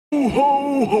Ho, ho.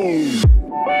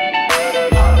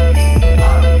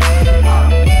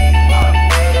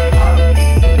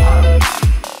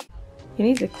 You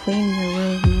need to clean your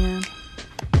room, man.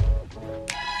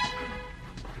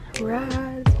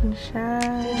 Rise and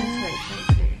shine.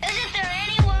 Isn't there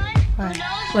anyone who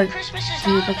knows what Christmas is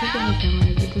all Dude, look at the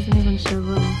cameras. It doesn't even show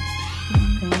little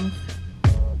things.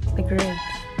 The grids.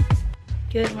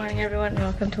 Good morning, everyone, and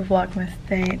welcome to Vlogmas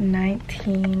Day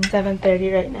 19.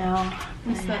 7:30 right now.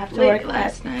 I have to work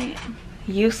last night.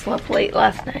 You slept late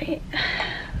last night.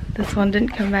 This one didn't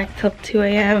come back till 2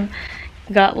 a.m.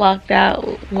 Got locked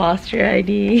out, lost your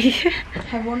ID.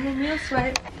 Have one more meal so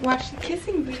I watch the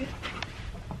kissing booth.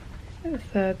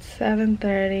 So it's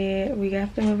 7:30. We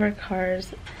have to move our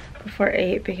cars before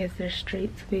 8 because they're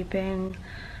street sweeping.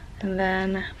 And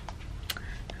then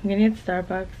I'm gonna get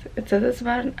Starbucks. It says it's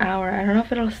about an hour. I don't know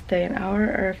if it'll stay an hour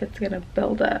or if it's gonna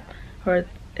build up, or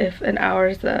if an hour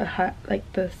is the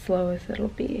slowest it'll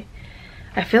be.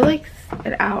 I feel like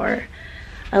an hour.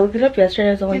 I looked it up yesterday.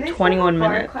 It was only 21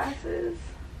 minutes. Classes?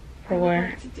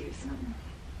 For to do some.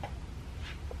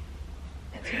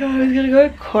 I was gonna go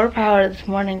to Core Power this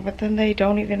morning, but then they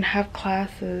don't even have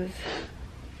classes.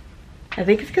 I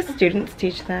think it's because students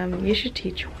teach them. You should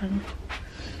teach one.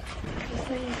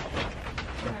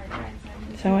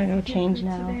 So I'm gonna go change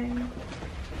now.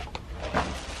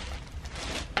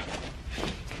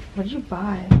 What did you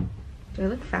buy? Do I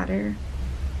look fatter?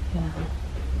 Yeah.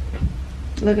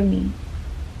 Look at me.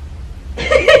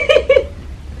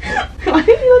 Why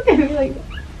did you look at me like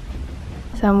that?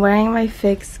 So I'm wearing my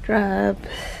fake scrubs.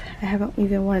 I haven't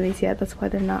even worn these yet. That's why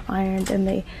they're not ironed, and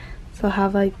they still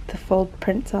have like the fold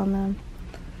prints on them.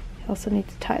 I also need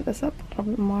to tie this up a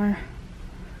little bit more.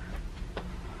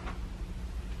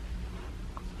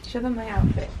 Show them my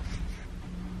outfit.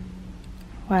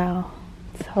 Wow,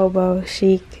 it's hobo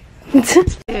chic. Dude,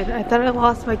 I thought I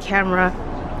lost my camera.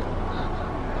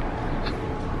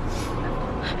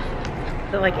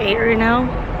 Is it like 8 right now?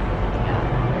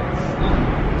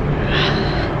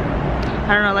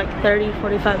 I don't know, like 30,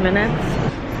 45 minutes.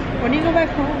 When do you go back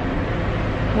home?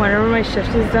 Whenever my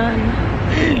shift is done.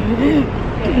 I'm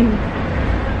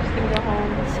just gonna go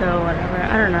home. So whatever,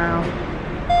 I don't know.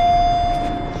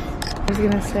 I was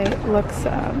gonna say it looks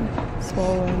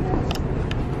swollen.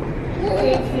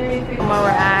 Where we're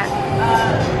at.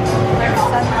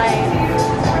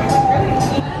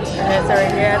 Okay, so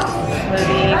we're here at the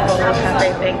smoothie bowl cafe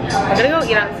thing. I'm gonna go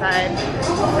eat outside.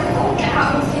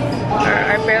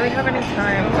 I barely have any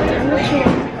time. What time does she want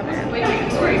to come in?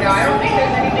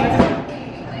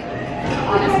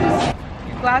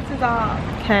 Glasses off.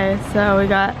 Okay, so we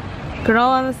got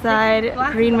granola on the side,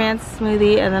 Green Man's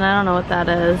smoothie, and then I don't know what that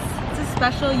is. It's a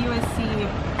special USC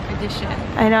edition.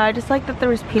 I know, I just like that there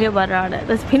was peanut butter on it.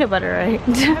 There's peanut butter, right?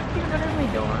 I have peanut butter in my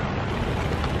dorm.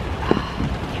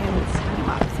 Okay, let's time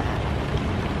upset.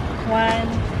 One.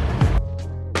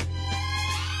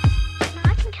 I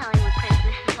can tell you what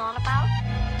Christmas is all about.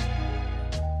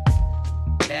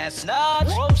 Chestnut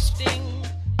roasting.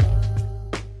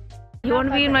 You want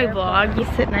to be in my vlog? You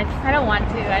sit next. I don't want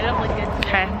to. I don't look good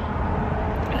today.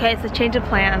 Okay, so change of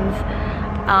plans.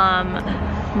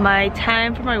 My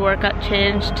time for my workout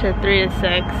changed to 3 to 6,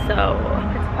 so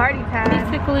It's party time.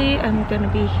 basically I'm gonna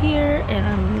be here and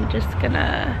I'm just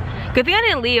gonna, good thing I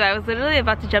didn't leave. I was literally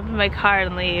about to jump in my car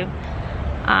and leave.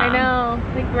 I know.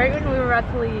 Like right when we were about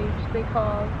to leave, they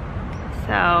called.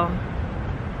 So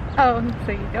Oh,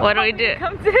 so you don't what do want we me do? to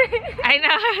come today? I know,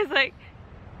 I was like,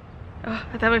 oh,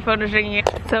 I thought my phone was ringing.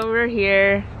 So we're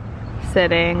here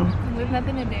sitting. We have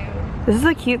nothing to do. This is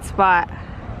a cute spot.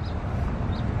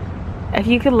 If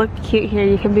you could look cute here,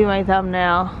 you can be my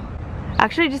thumbnail.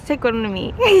 Actually, just take one of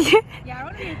me. Yeah, I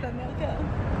want to be your thumbnail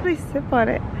too. Please sip on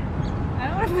it. I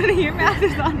don't want to put your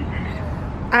mouth on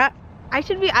it. I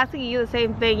should be asking you the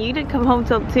same thing. You didn't come home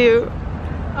till 2.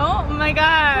 Oh my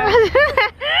god.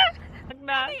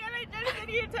 Knock. And I just sent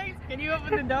you a text, can you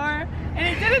open the door? And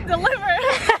it didn't deliver.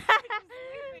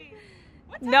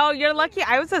 No, you're lucky.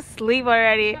 I was asleep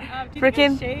already.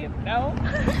 Freaking shape? No.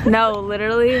 No,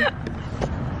 literally.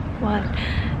 What?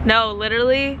 No,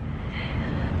 literally.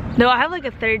 No, I have like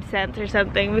a third sense or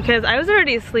something because I was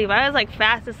already asleep. I was like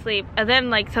fast asleep, and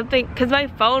then like something, because my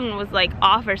phone was like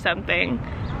off or something.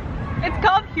 It's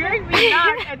called hearing me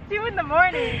knock at 2 in the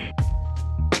morning.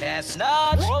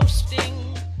 Chestnut roasting.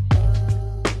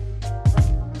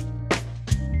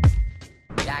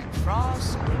 Jack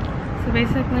Frost. So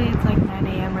basically it's like 9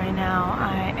 a.m. right now.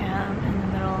 I am in the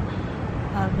middle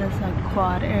of this like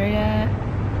quad area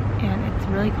and it's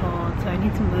really cold, so I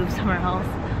need to move somewhere else.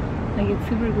 Like, it's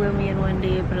super gloomy and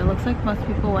windy, but it looks like most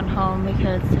people went home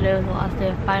because today was the last day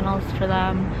of finals for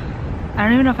them. I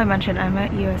don't even know if I mentioned I'm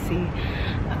at USC.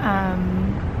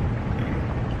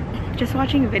 Just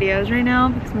watching videos right now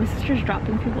because my sister's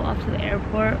dropping people off to the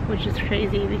airport, which is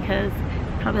crazy because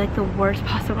it's probably like the worst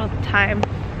possible time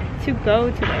to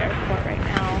go to the airport right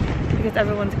now because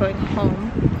everyone's going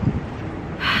home.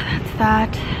 That's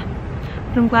that.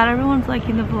 But I'm glad everyone's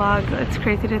liking the vlog. It's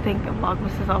crazy to think the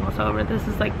vlogmas is almost over. This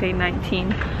is like day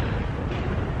 19.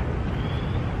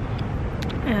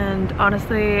 And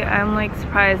honestly, I'm like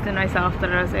surprised in myself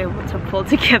that I was able to pull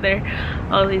together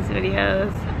all these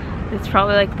videos. It's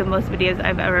probably like the most videos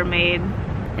I've ever made.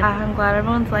 I'm glad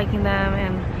everyone's liking them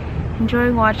and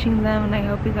enjoying watching them, and I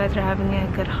hope you guys are having a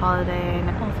good holiday. And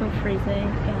I'm also freezing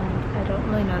and I don't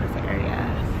really know this area,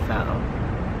 so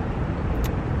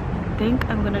I think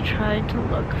I'm gonna try to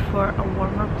look for a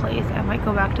warmer place. I might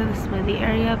go back to the smoothie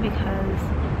area because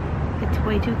it's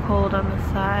way too cold on the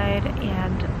side,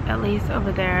 and at least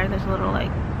over there there's a little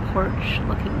like porch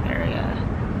looking area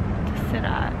to sit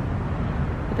at.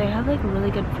 But they have like really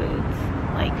good foods.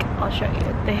 Like, I'll show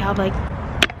you. They have like,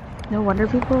 no wonder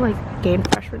people like gain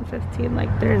freshman 15. Like,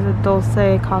 there's a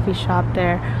Dulce coffee shop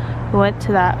there. We went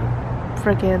to that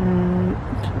freaking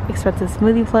expensive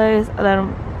smoothie place, and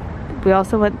then we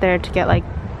also went there to get like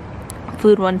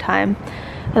food one time.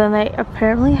 And then they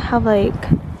apparently have like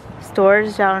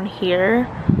stores down here,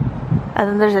 and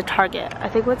then there's a Target. I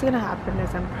think what's gonna happen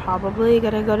is I'm probably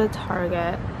gonna go to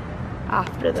Target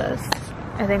after this.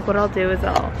 I think what I'll do is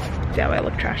yeah, I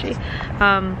look trashy.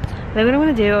 I think what I'm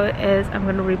gonna do is I'm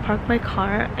gonna repark my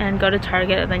car and go to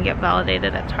Target and then get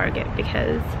validated at Target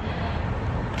because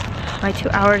my 2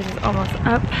 hours is almost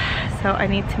up, so I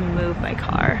need to move my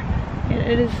car. And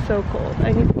it is so cold.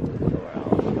 I need to move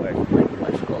somewhere else where it's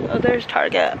like less cold. Oh, there's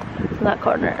Target in that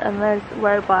corner, and there's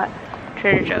where I bought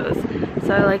Trader Joe's.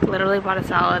 So I like literally bought a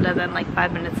salad, and then like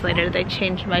 5 minutes later they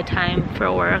changed my time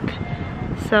for work.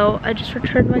 So I just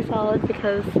returned my salad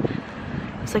because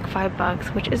it was like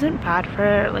 $5, which isn't bad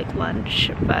for like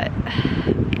lunch, but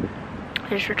I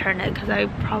just returned it because I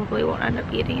probably won't end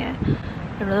up eating it.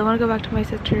 I really want to go back to my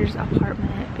sister's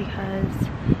apartment because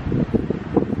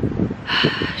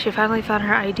she finally found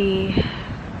her ID,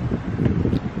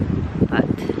 but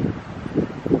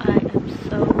I am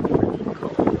so freaking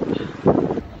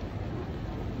cold.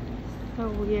 So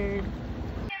weird.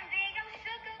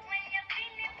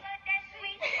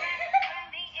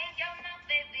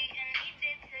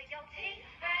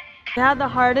 We had the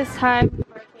hardest time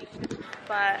parking,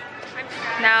 but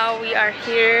now we are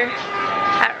here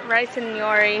at Rice and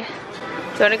Nori.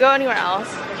 Do you want to go anywhere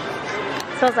else?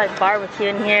 It smells like barbecue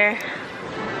in here.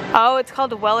 Oh, it's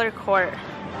called Weller Court.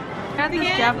 We're at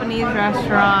this Japanese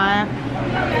restaurant,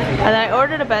 and then I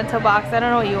ordered a bento box. I don't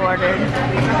know what you ordered.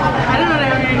 I don't know what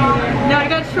I ordered either. No, I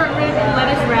got short rib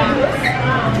lettuce wraps.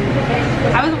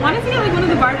 I wanted to get like one of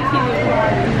the barbecue.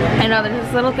 I know, there's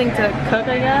this little thing to cook,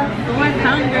 I guess. Oh, I'm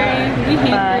hungry. We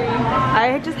hungry.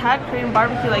 I just had Korean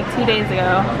barbecue like 2 days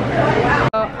ago.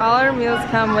 So all our meals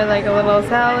come with like a little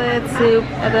salad, soup,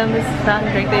 and then this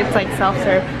fountain drink. It's like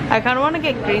self-serve. I kind of want to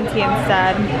get green tea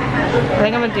instead. I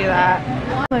think I'm gonna do that.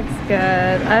 Looks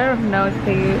good. I don't know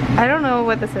I don't know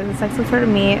what this is. It's like some sort of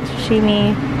meat,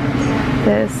 sashimi,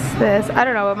 this. I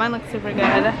don't know, but mine looks super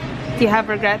good. Do you have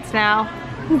regrets now?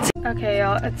 Okay,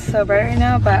 y'all, it's so bright right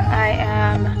now, but I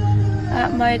am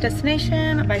at my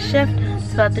destination, my shift.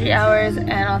 It's about 3 hours,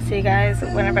 and I'll see you guys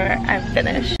whenever I'm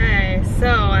finished. Okay, so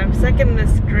I'm stuck in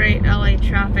this great LA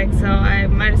traffic, so I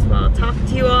might as well talk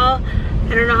to you all. I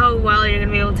don't know how well you're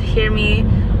gonna be able to hear me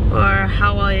or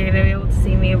how well you're gonna be able to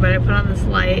see me, but I put on this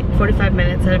light, 45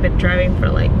 minutes, and I've been driving for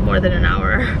like more than an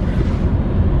hour.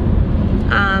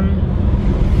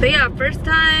 But yeah, first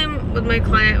time with my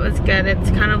client was good.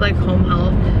 It's kind of like home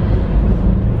health,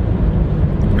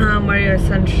 where you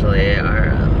essentially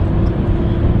are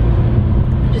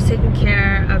just taking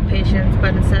care of patients,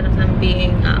 but instead of them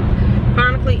being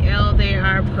chronically ill, they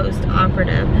are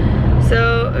post-operative.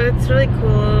 So it's really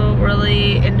cool,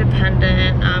 really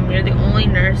independent. You're the only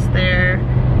nurse there,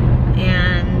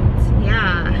 and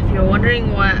yeah, if you're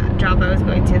wondering what job I was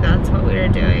going to, that's what we were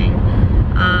doing.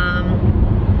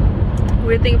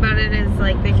 Weird thing about it is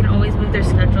like they can always move their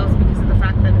schedules because of the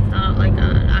fact that it's not like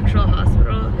an actual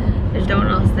hospital. There's no one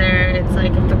else there. It's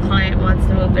like if the client wants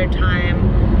to move their time,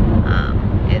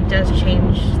 it does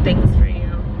change things for you.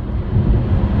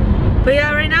 But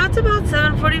yeah, right now it's about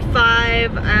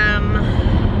 7:45.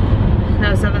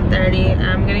 No, 7:30.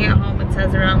 I'm gonna get home. It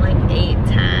says around like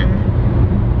 8:10.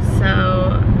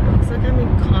 So it looks like I'm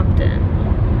in Compton,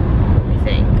 I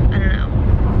think. I don't know.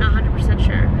 Not 100%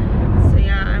 sure. So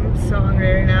yeah, I'm so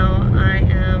hungry right now.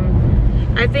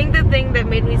 I think the thing that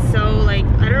made me so like,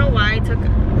 I don't know why I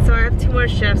have 2 more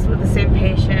shifts with the same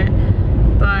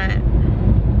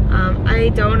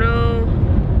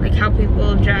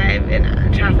will drive in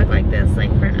traffic like this like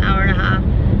for an hour and a half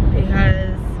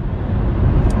because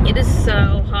it is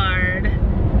so hard,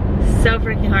 so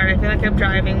freaking hard. I feel like I'm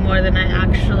driving more than I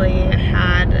actually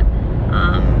had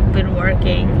been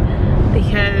working,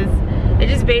 because it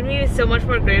just made me so much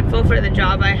more grateful for the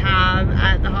job I have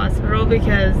at the hospital,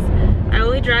 because I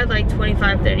only drive like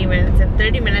 25-30 minutes, and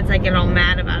 30 minutes I get all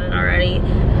mad about it already.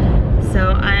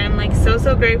 So I am like so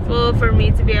grateful for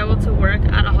me to be able to work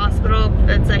at a hospital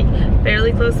that's like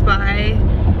fairly close by.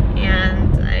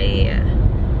 And I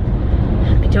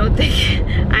don't think,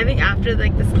 I think after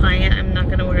like this client I'm not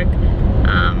gonna work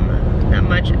that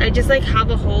much. I just like have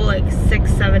a whole like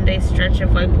 6-7 day stretch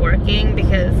of like working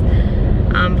because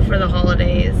before the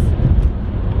holidays.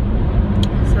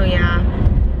 So yeah,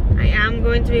 I am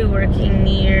going to be working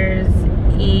New Year's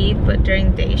Eve but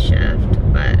during day shift,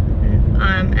 but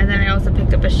and then I also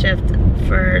picked up a shift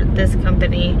for this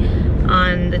company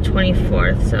on the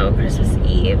 24th, so Christmas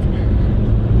Eve,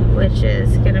 which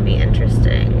is gonna be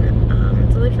interesting.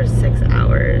 It's only for 6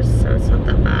 hours, so it's not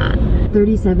that bad.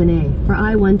 37A for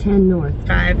I-110 North.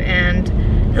 Drive, and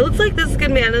it looks like this is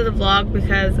gonna be the end of the vlog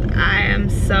because I am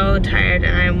so tired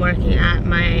and I'm working at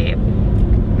my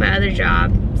other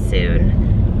job soon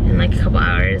in like a couple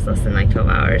hours, less than like 12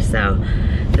 hours. So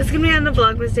this is gonna be the end of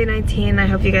vlogmas day 19. I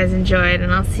hope you guys enjoyed,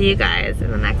 and I'll see you guys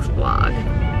in the next vlog.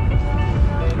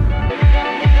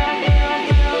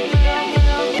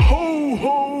 Ho,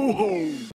 ho, ho.